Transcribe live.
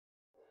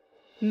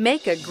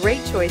Make a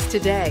great choice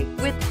today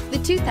with the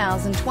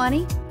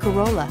 2020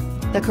 Corolla.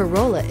 The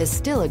Corolla is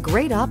still a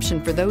great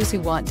option for those who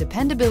want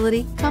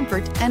dependability,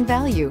 comfort, and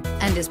value,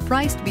 and is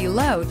priced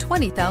below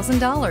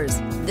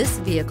 $20,000. This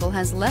vehicle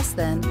has less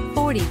than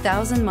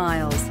 40,000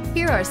 miles.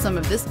 Here are some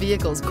of this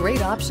vehicle's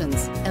great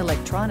options: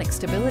 electronic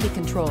stability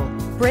control,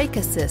 brake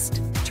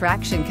assist,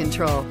 traction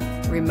control,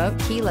 remote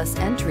keyless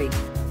entry,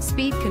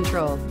 speed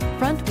control,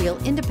 front wheel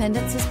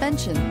independent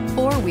suspension,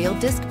 four-wheel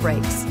disc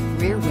brakes,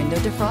 rear window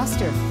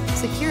defroster,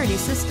 security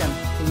system,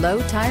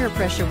 low tire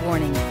pressure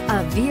warning.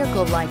 A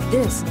vehicle like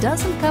this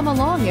doesn't come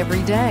along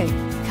every day.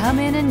 Come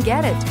in and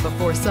get it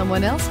before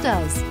someone else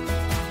does.